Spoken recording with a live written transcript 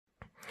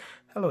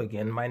Hello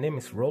again, my name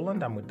is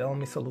Roland. I'm with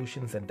Delmi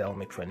Solutions and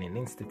Delmi Training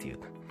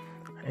Institute.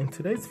 In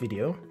today's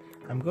video,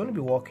 I'm going to be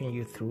walking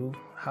you through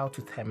how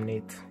to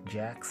terminate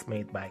jacks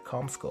made by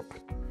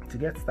CommScope. To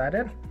get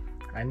started,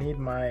 I need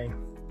my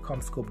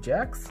CommScope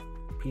Jacks,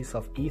 piece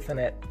of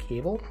Ethernet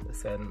cable.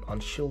 It's an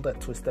Unshielded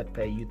Twisted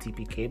Pair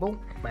UTP cable,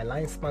 my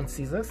line span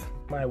scissors,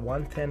 my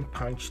 110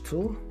 punch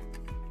tool.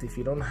 If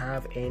you don't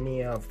have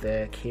any of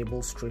the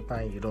cable stripper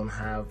and you don't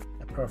have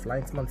a pair of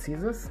line span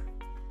scissors,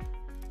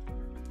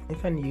 you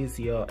can use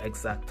your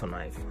X-Acto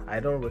knife. I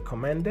don't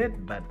recommend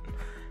it, but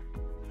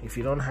if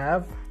you don't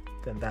have,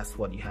 then that's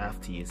what you have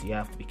to use. You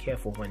have to be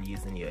careful when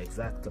using your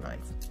X-Acto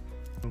knife.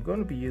 I'm going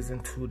to be using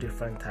two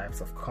different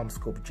types of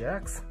CommScope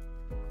jacks.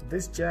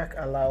 This jack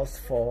allows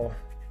for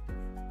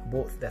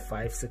both the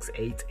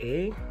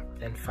 568A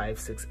and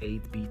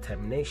 568B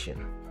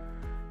termination.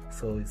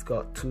 So it's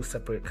got two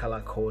separate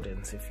color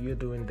codings. If you're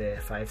doing the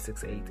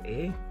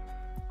 568A,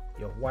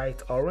 your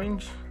white,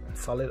 orange, and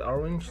solid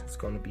orange is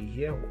going to be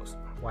here.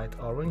 White,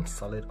 orange,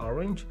 solid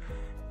orange,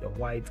 your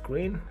white,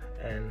 green,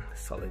 and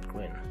solid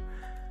green.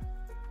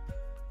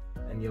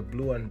 And your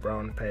blue and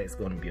brown pair is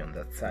going to be on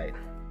that side.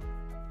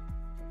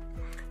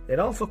 It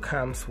also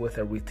comes with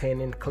a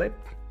retaining clip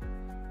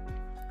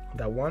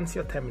that once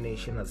your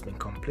termination has been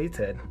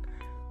completed,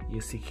 you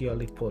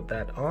securely put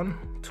that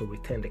on to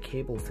retain the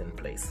cables in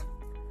place.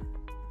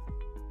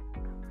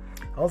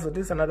 Also,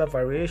 this is another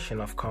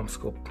variation of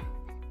CommScope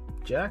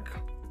jack,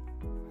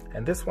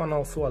 and this one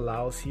also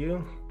allows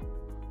you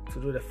to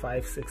do the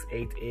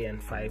 568A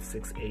and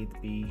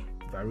 568B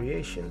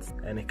variations,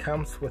 and it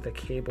comes with a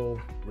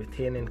cable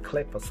retaining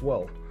clip as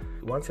well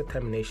once your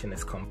termination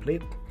is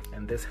complete,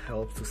 and this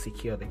helps to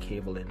secure the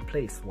cable in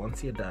place.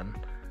 Once you're done,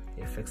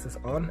 it fixes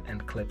on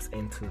and clips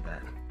into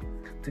that.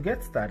 To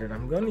get started,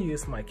 I'm going to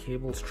use my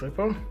cable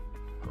stripper,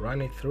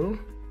 run it through,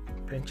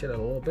 pinch it a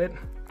little bit,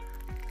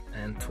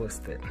 and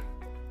twist it.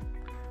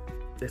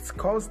 It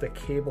scalds the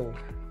cable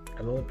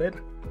a little bit,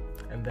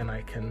 and then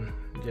I can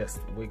just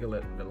wiggle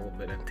it a little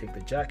bit and take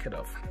the jacket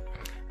off.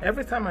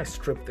 Every time I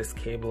strip this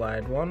cable,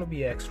 I'd want to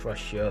be extra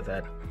sure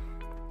that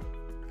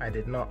I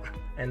did not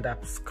end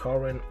up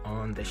scoring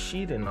on the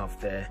sheathing of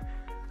the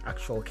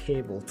actual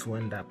cable to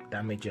end up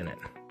damaging it.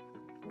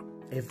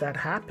 If that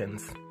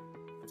happens,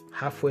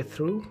 halfway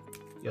through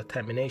your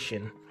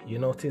termination, you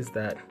notice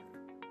that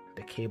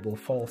the cable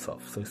falls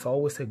off. So it's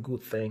always a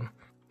good thing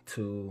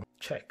to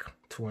check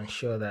to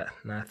ensure that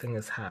nothing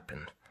has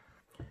happened.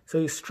 So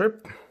you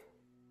strip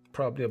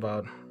probably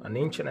about 1.5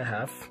 inches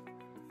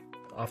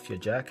off your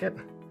jacket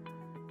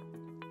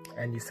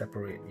and you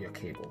separate your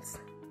cables.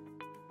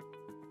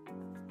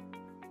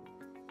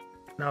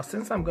 Now,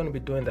 since I'm going to be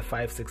doing the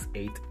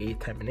 568A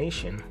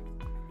termination,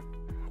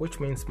 which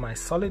means my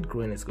solid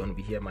green is going to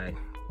be here, my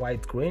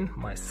white green,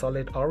 my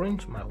solid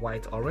orange, my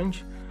white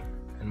orange,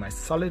 and my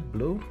solid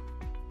blue,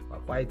 my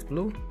white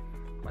blue,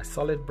 my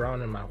solid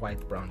brown, and my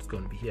white brown is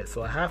going to be here.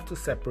 So I have to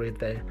separate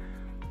the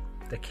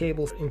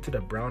cables into the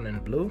brown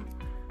and blue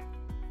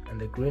and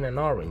the green and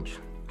orange.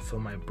 So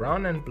my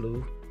brown and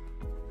blue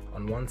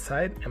on one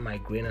side and my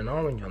green and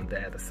orange on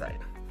the other side.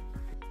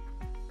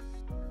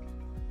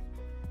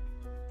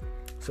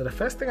 So the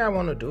first thing I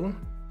want to do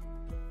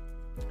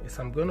is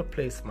I'm going to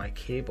place my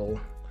cable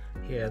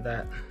here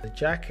that the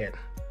jacket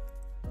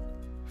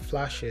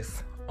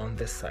flashes on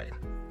this side.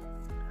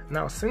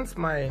 Now, since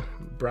my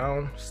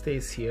brown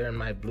stays here and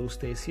my blue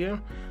stays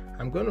here,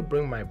 I'm going to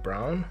bring my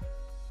brown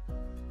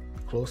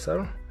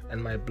closer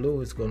and my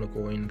blue is going to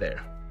go in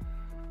there.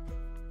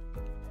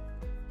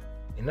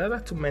 In order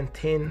to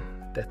maintain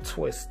the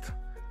twist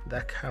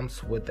that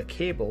comes with the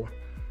cable,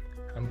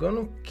 I'm going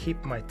to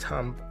keep my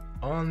thumb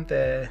on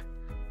the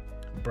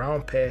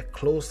brown pair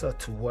closer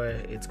to where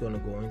it's going to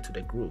go into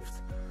the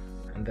grooves.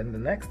 And then the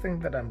next thing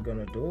that I'm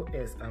going to do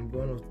is I'm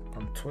going to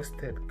untwist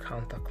it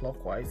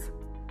counterclockwise,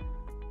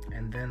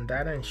 and then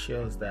that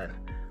ensures that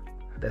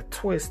the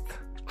twist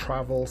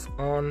travels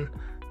on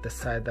the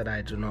side that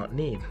I do not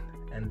need,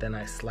 and then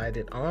I slide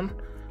it on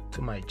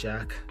to my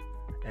jack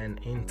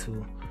and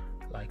into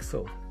like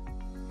so.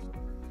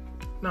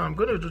 Now I'm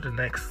going to do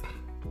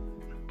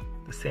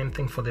the same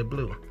thing for the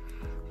blue.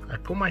 I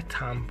put my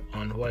thumb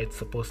on where it's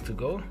supposed to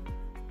go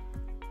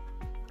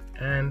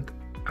and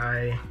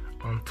I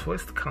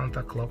untwist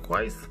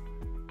counterclockwise,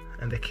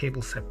 and the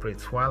cable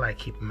separates while I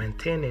keep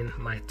maintaining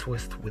my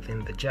twist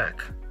within the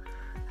jack.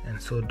 And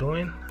so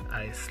doing,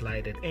 I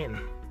slide it in.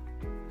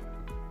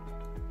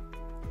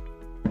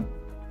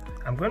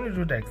 I'm going to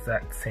do the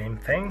exact same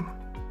thing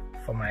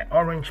for my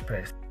orange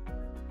pair.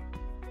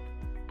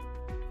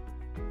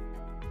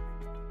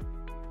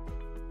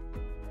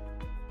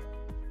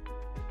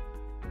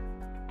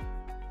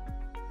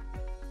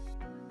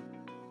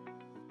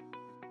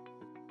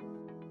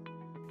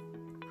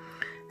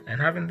 And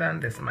having done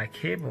this, my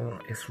cable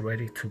is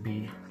ready to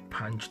be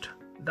punched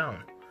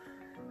down.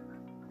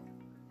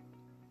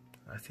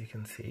 As you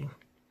can see,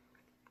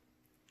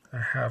 I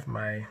have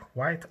my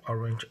white,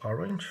 orange,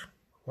 orange,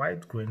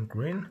 white, green,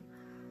 green,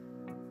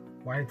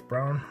 white,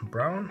 brown,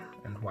 brown,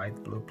 and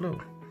white, blue, blue.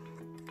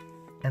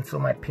 And so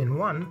my pin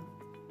 1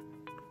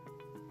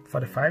 For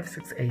the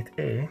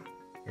 568A,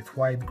 it's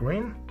white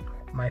green.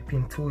 My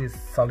pin 2 is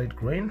solid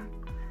green.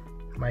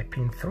 My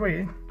pin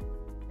 3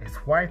 is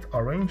white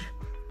orange.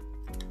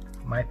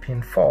 My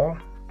pin 4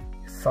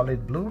 is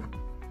solid blue.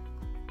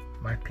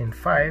 My pin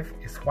 5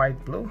 is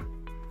white blue.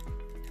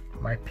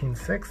 My pin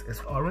 6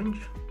 is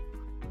orange.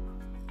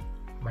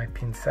 My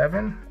pin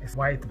 7 is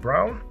white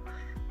brown.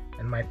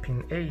 And my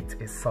pin 8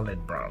 is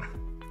solid brown.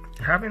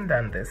 Having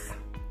done this,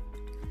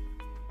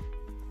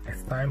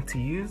 it's time to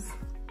use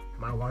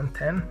my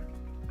 110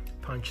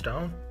 punch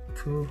down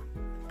to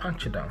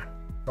punch it down.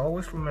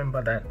 Always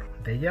remember that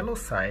the yellow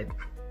side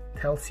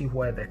tells you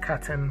where the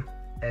cutting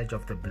edge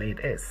of the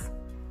blade is.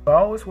 You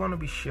always want to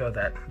be sure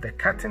that the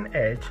cutting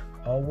edge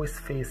always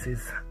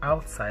faces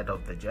outside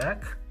of the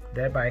jack,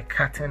 thereby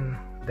cutting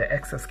the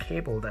excess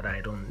cable that I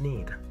don't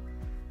need.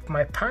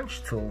 My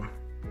punch tool,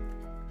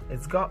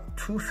 it's got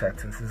two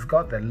settings. It's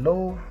got the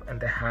low and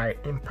the high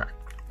impact.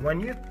 When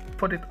you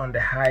put it on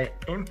the high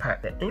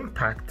impact, the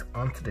impact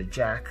onto the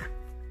jack,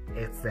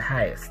 it's the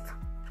highest.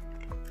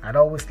 I'd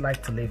always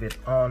like to leave it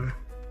on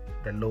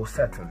the low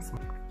settings.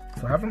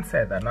 So having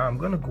said that, now I'm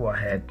going to go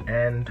ahead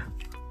and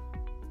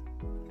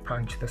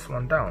punch this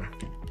one down.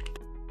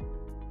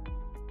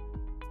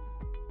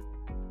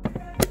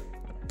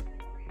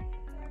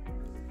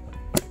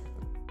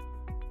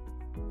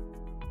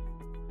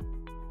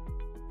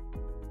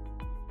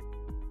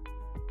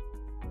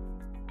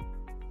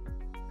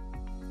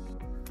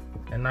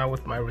 And now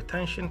with my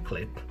retention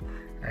clip,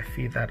 I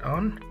feed that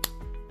on.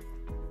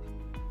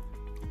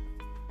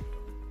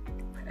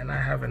 And I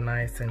have a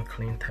nice and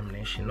clean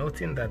termination,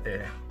 noting that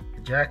the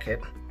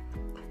jacket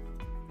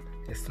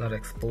is not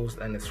exposed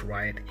and it's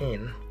right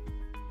in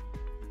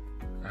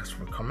as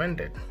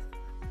recommended.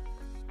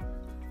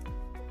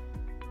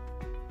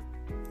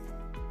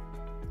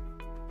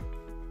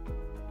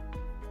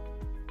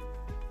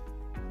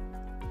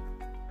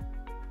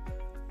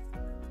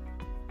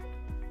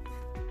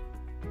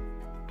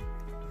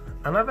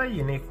 Another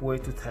unique way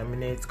to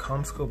terminate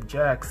CommScope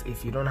jacks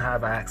if you don't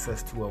have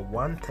access to a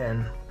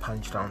 110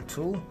 punch down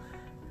tool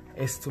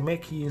is to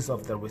make use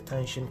of the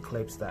retention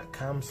clips that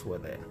comes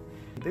with it.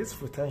 This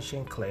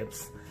retention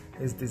clips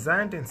is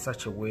designed in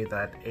such a way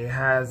that it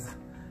has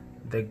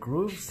the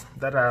grooves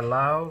that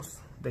allows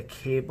the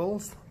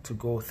cables to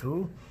go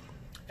through,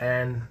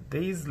 and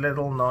these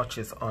little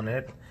notches on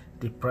it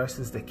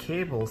depresses the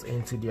cables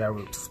into their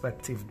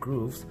respective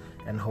grooves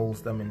and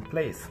holds them in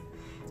place.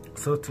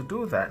 So to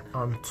do that,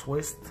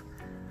 untwist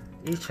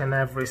each and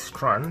every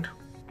strand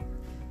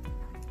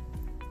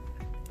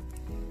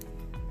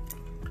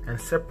and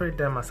separate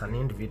them as an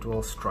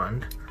individual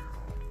strand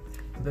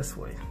this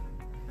way.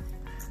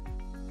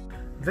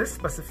 This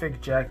specific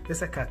jack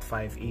is a Cat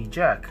 5e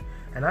jack,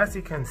 and as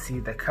you can see,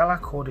 the color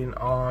coding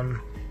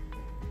on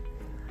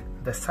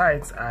the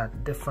sides are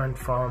different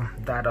from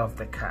that of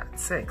the Cat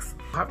 6.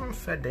 Having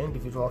fed the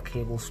individual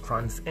cable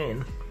strands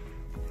in,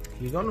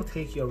 you're going to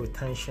take your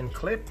retention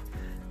clip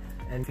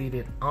and feed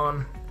it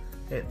on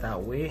it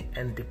that way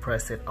and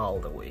depress it all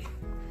the way.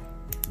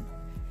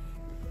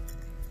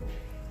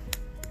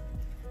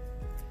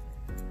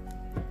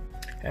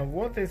 And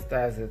what this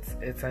does is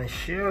it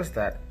ensures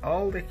that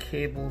all the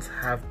cables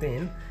have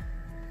been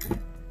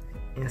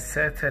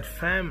inserted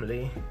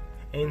firmly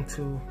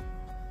into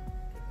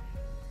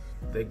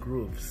the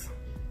grooves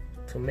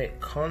to make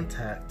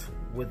contact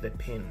with the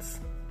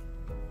pins.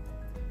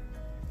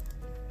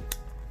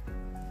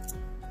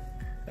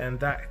 And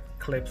that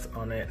clips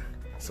on it.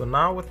 So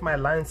now with my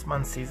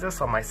linesman scissors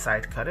or my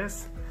side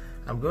cutters,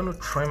 I'm going to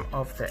trim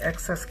off the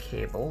excess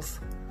cables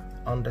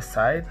on the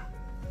side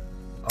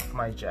of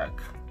my jack.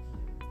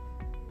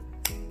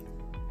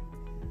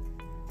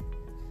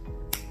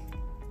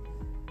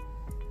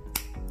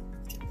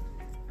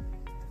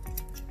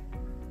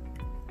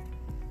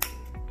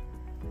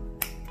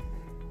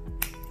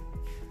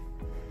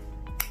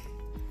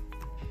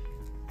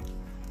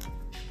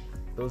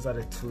 Those are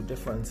the two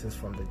differences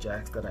from the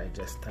jacks that I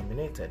just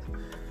terminated.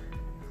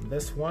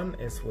 This one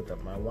is with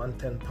my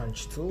 110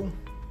 punch tool,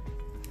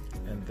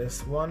 and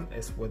this one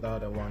is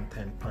without a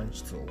 110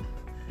 punch tool.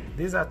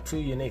 These are two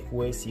unique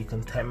ways you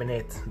can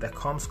terminate the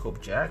CommScope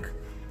jack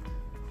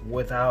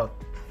without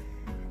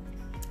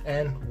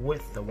and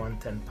with the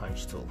 110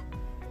 punch tool.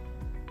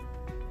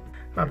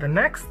 Now the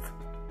next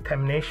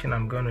termination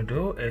I'm going to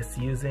do is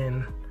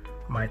using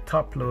my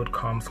top load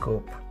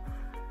CommScope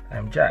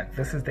jack.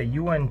 This is the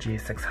UNG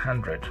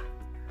 600.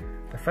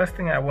 The first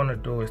thing I want to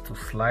do is to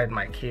slide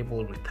my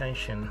cable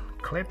retention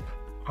clip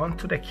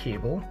onto the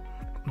cable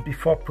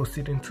before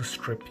proceeding to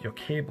strip your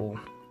cable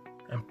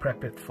and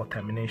prep it for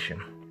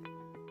termination.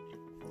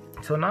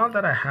 So now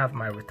that I have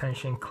my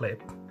retention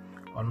clip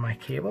on my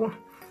cable,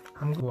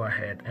 I'm going to go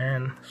ahead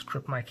and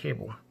strip my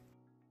cable.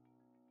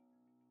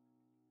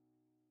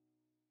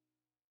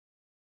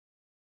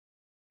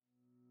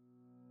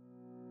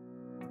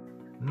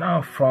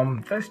 Now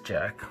from this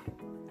jack,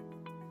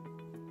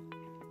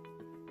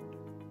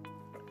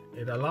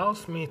 it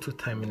allows me to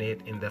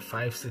terminate in the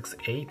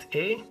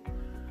 568A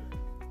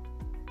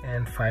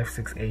and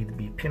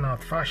 568B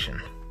pinout fashion.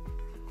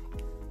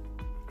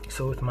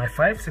 So with my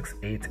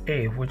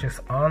 568A, which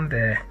is on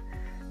the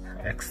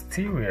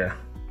exterior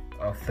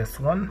of this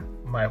one,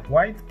 my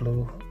white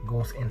blue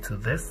goes into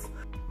this,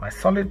 my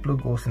solid blue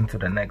goes into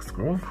the next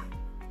groove,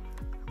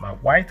 my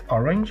white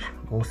orange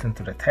goes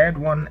into the third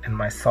one, and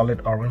my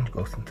solid orange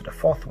goes into the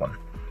fourth one.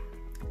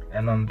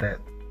 And on the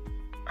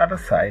other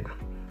side,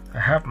 I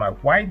have my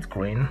white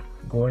green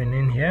going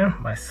in here,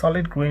 my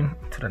solid green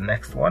to the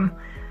next one,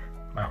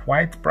 my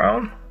white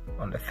brown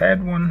on the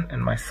third one,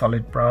 and my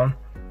solid brown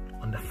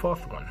on the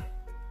fourth one.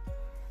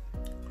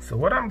 So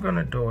what I'm going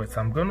to do is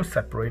I'm going to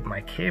separate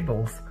my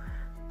cables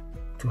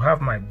to have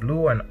my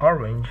blue and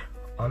orange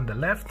on the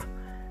left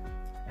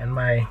and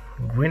my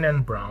green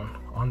and brown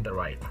on the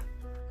right.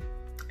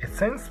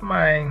 Since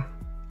my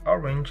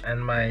orange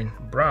and my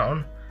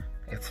brown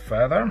is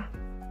further,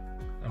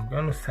 I'm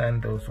going to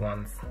send those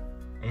ones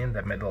in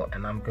the middle,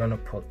 and I'm going to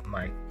put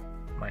my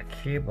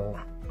cable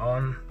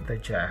on the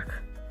jack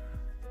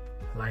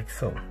like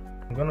so.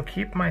 I'm going to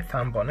keep my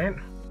thumb on it,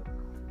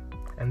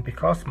 and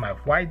because my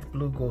white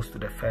blue goes to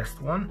the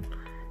first one,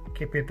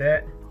 keep it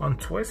there,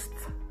 untwist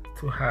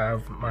to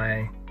have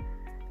my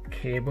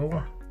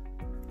cable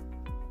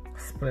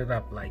split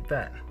up like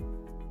that.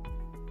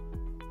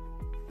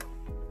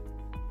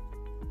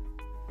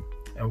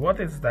 And what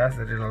it does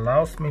is it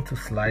allows me to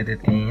slide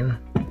it in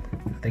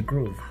the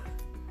groove.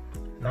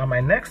 Now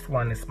my next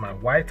one is my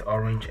white,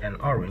 orange, and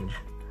orange.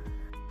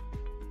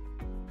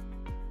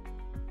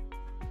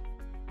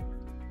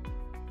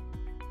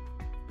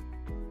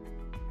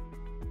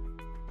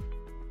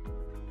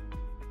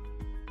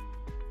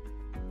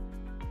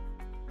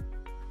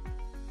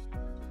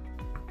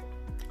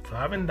 So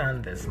having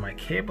done this, my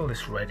cable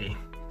is ready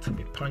to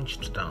be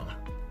punched down.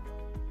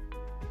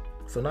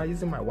 So now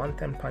using my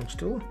 110 punch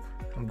tool,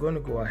 I'm going to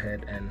go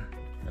ahead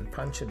and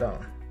punch it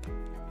down.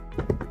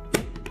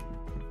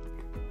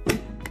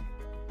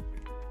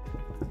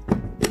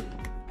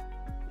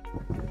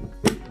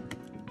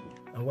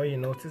 And what you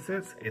notice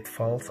is it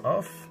falls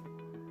off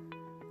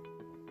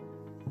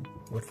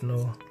with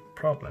no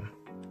problem.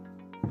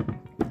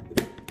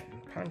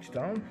 Punch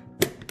down.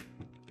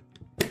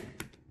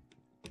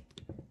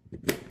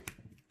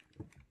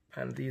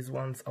 And these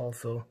ones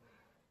also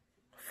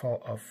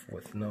fall off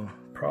with no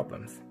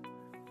problems.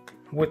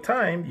 With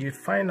time, you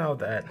find out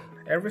that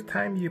every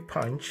time you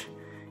punch,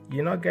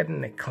 you're not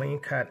getting a clean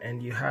cut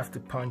and you have to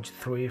punch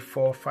 3,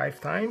 4, 5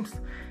 times.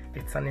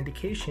 It's an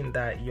indication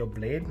that your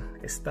blade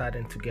is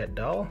starting to get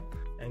dull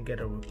and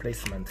get a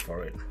replacement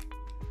for it.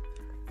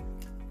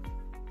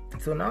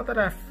 So now that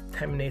I've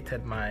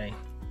terminated my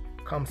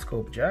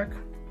CommScope jack,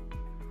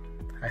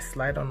 I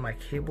slide on my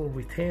cable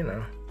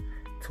retainer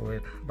to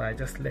it by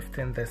just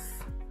lifting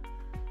this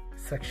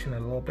section a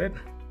little bit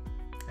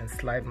and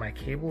slide my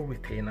cable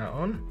retainer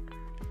on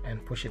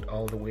and push it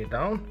all the way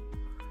down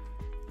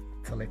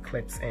till it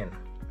clips in.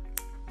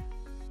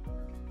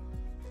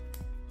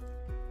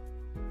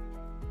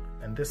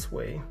 And this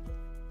way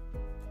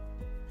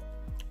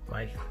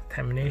my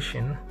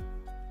termination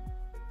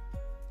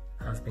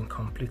has been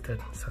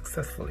completed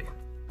successfully.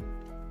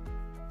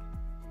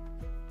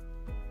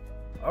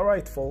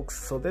 Alright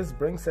folks, so this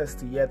brings us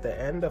to yet the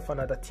end of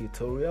another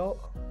tutorial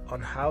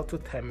on how to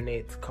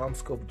terminate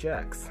CommScope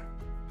jacks.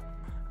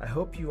 I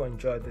hope you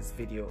enjoyed this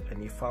video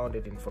and you found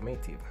it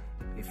informative.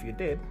 If you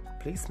did,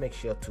 please make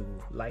sure to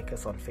like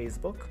us on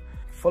Facebook,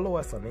 follow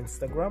us on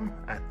Instagram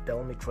at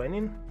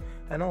terminating,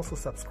 and also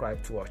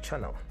subscribe to our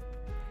channel.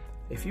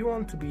 If you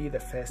want to be the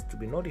first to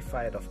be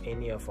notified of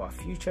any of our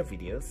future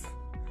videos,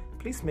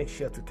 please make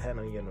sure to turn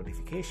on your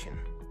notification.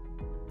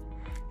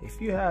 If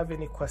you have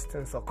any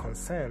questions or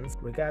concerns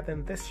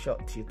regarding this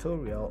short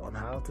tutorial on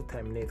how to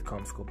terminate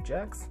CommScope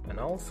jacks, and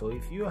also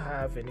if you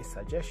have any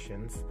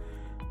suggestions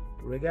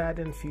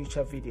regarding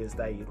future videos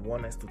that you'd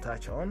want us to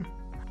touch on,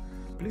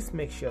 please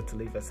make sure to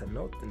leave us a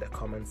note in the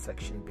comment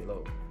section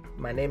below.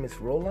 My name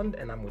is Roland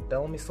and I'm with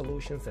Terminate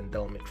Solutions and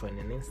Terminate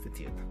Training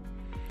Institute.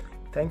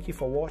 Thank you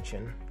for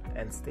watching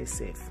and stay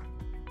safe.